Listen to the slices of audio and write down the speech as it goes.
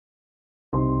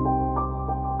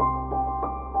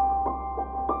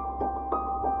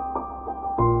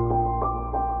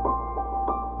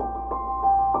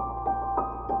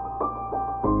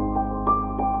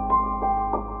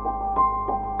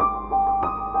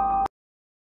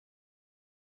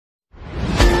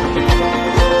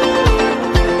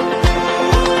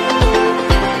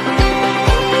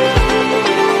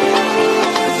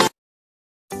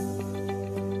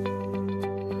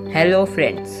Hello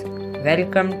friends,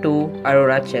 welcome to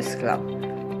Arora Chess Club.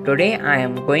 Today I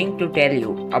am going to tell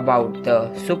you about the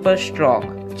super strong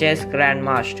chess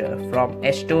grandmaster from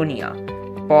Estonia,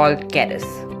 Paul Keres.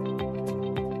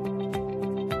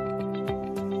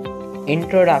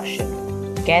 Introduction.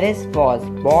 Keres was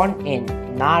born in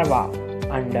Narva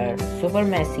under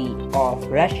supremacy of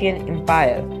Russian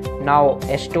Empire, now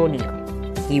Estonia.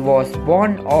 He was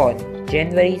born on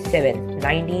January 7,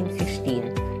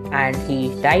 1916 and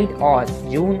he died on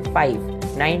June 5,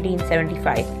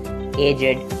 1975,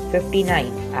 aged 59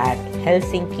 at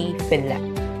Helsinki,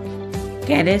 Finland.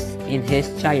 Keres in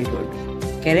his childhood.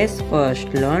 Keres first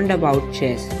learned about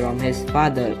chess from his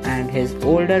father and his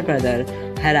older brother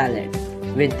Harald.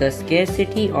 With the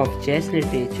scarcity of chess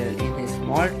literature in his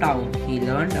small town, he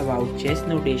learned about chess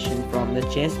notation from the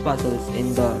chess puzzles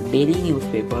in the daily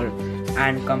newspaper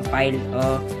and compiled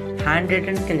a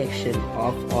handwritten collection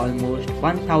of almost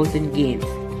 1000 games.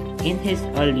 In his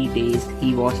early days,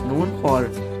 he was known for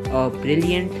a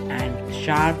brilliant and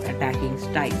sharp attacking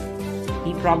style.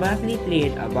 He probably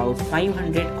played about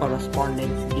 500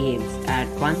 correspondence games at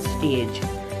one stage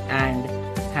and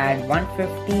had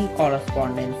 150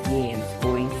 correspondence games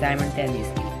going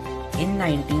simultaneously. In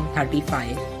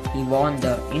 1935, he won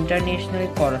the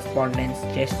International Correspondence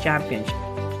Chess Championship.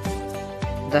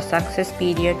 The success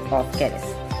period of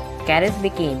Keres. Keres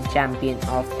became champion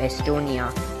of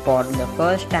Estonia for the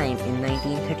first time in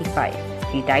 1935.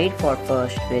 He tied for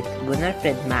first with Gunnar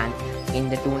Fridman in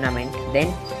the tournament,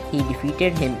 then he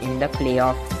defeated him in the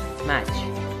playoff match.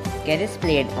 Keres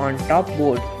played on top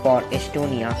board for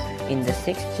Estonia in the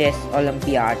 6th Chess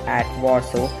Olympiad at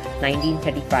Warsaw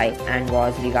 1935 and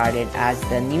was regarded as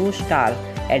the new star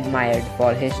admired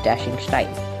for his dashing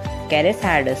style. Keres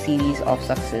had a series of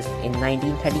success in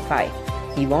 1935.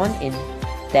 He won in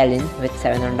Tallinn with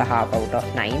 7.5 out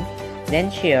of 9,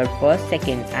 then shared first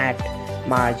second at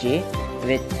Marge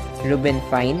with Ruben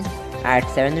Fine at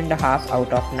 7.5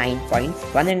 out of 9 points,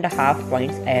 1.5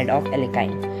 points ahead of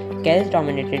Alekhine. Keres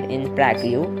dominated in Prague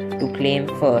to claim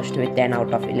first with 10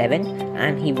 out of 11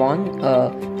 and he won a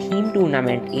theme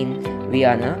tournament in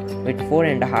Vienna with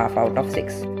 4.5 out of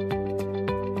 6.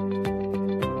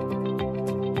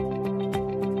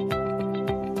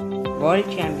 World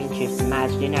Championship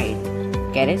match denied.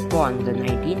 Keres won the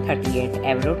 1938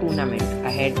 Euro tournament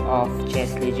ahead of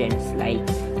chess legends like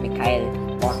Mikhail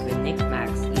Botvinnik,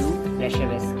 Max Euwe,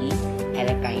 Leshevsky,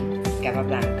 Alekhine,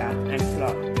 Capablanca and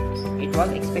Flor. It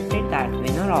was expected that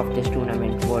winner of this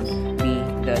tournament would be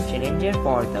the challenger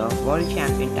for the world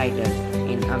champion title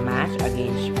in a match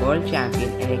against world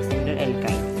champion Alexander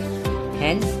Alekhine.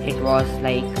 Hence, it was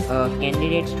like a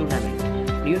candidates tournament.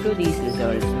 Due to these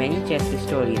results, many chess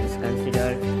historians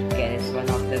consider Keres one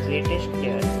of the greatest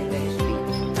players in the history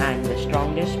and the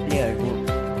strongest player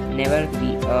to never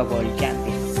be a world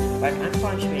champion. But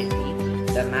unfortunately,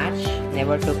 the match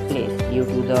never took place due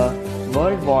to the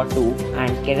World War II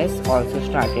and Keres also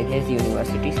started his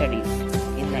university studies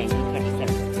in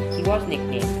 1937. He was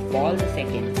nicknamed Paul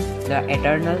II, the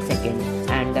Eternal Second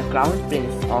and the Crown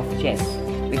Prince of Chess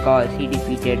because he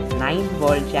defeated 9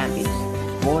 world champions,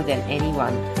 more than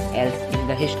anyone else in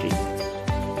the history.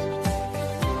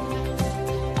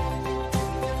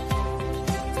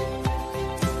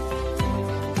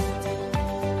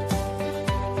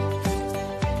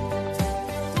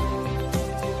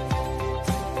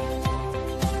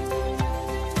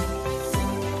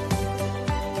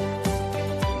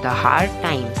 The hard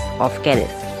times of Keres.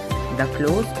 The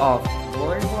close of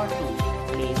World War II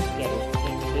placed Keres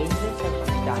in dangerous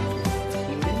circumstances.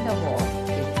 During the war,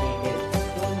 his native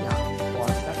Estonia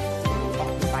was successfully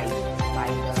occupied by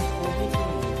the Soviet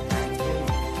Union and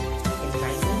Germany. In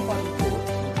 1944,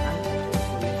 he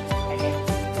unsuccessfully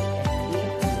attempted to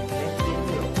escape to Western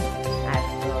Europe. As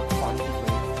a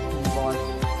consequence, he was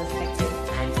suspected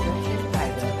and questioned by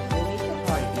the Soviet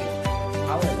authorities.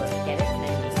 However, Keres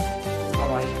managed to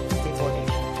avoid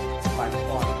deportation, but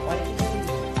for political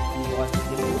reasons, he was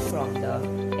removed from the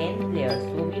 10-player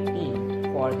Soviet team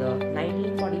for the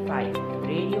 1945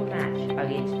 radio match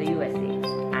against the USA,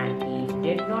 and he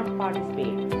did not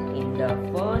participate in the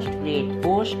first great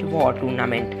post-war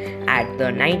tournament at the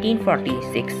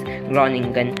 1946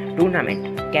 Groningen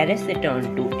tournament. Keres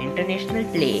returned to international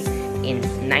play in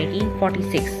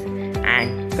 1946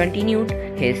 and continued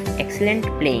his excellent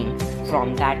playing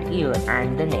from that year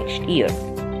and the next year.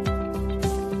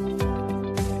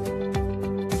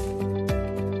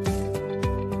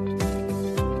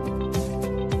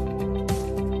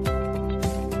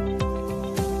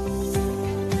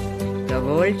 The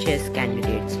World Chess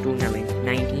Candidates Tournament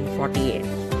 1948.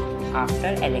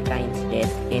 After Alekhine's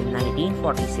death in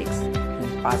 1946,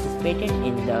 he participated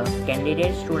in the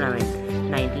Candidates Tournament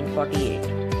 1948,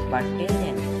 but till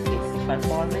then his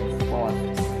performance was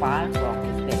far from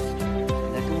his best.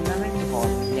 The tournament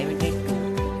was limited to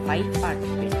 5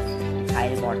 participants: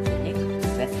 Kyle Botvinnik,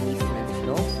 Wesley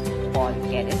Smith-Lowe, Paul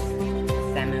Keres,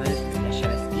 Samuel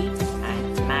Leshevsky,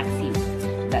 and Max Hughes.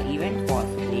 The event was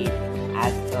played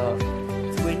as a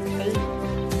quintuple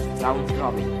round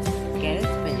robin.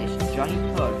 Keres finished joint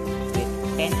third with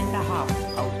 10.5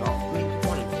 out of 20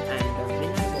 points, and the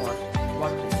winner was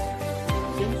Botvinnik.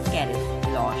 Since Keres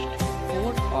lost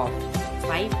 4 of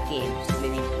 5 games,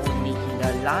 winning only in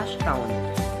the last round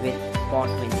with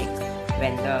Botvinnik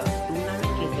when the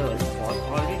tournament result was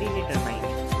already determined,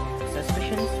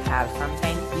 suspicions have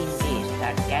sometimes been raised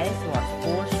that Keres was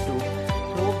forced to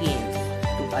throw games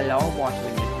to allow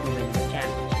Botvinnik to win the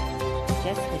championship.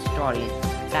 Chess historian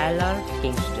Tyler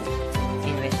Kingston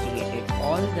investigated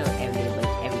all the available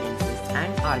evidences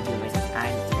and arguments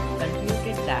and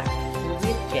concluded that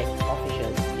Soviet chess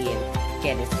officials gave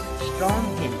Keres strong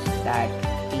hints that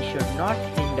he should not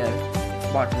hinder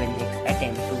Botvinnik's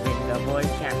attempt to win the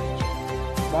world championship.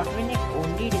 Botvinnik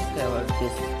only discovered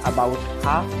this about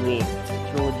halfway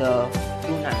through the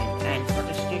tournament and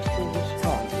protested so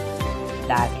strongly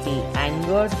that he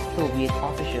angered Soviet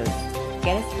officials.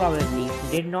 Keres probably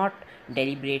did not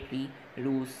deliberately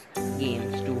lose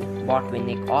games to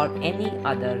Botvinnik or any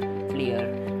other player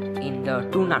in the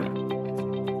tournament.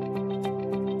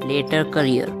 Later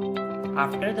career.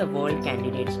 After the World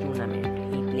Candidates Tournament,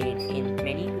 he played in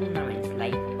many tournaments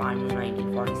like PANU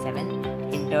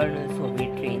 1947, Internal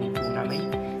Soviet Training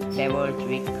Tournament, Beveridge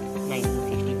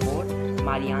 1964,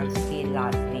 Mariansky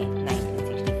Lasny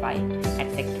 1965,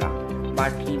 etc.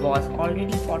 But he was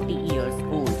already 40 years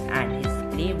old and his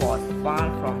play was far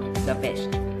from the best.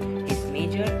 His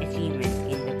major achievement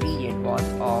in the period was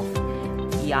of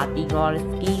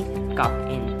Yatigorsky Cup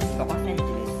in Los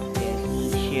Angeles, where he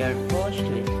shared first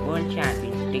with world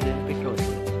champion Tigran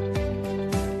Petrosyan.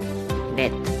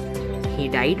 Death. He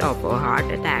died of a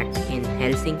heart attack in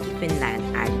Helsinki,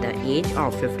 Finland at the age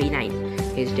of 59.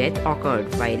 His death occurred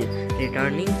while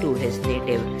returning to his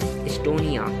native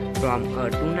Estonia from a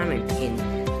tournament in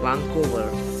Vancouver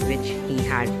which he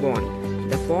had won.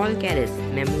 The Paul Keres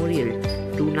Memorial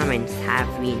Tournaments have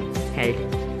been held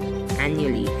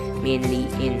annually, mainly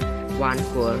in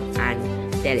Vancouver and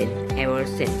Tallinn ever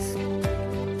since.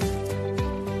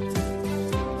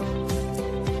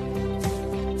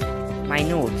 My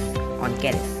notes on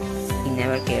Keres. He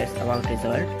never cares about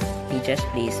result, he just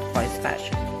plays for his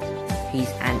passion. He's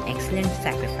an excellent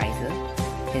sacrificer.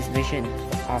 His vision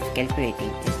of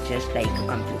calculating is just like a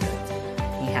computer.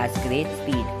 He has great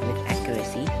speed with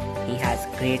accuracy. He has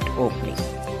great opening.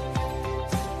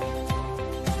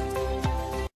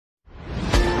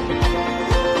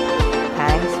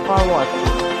 Thanks for watching.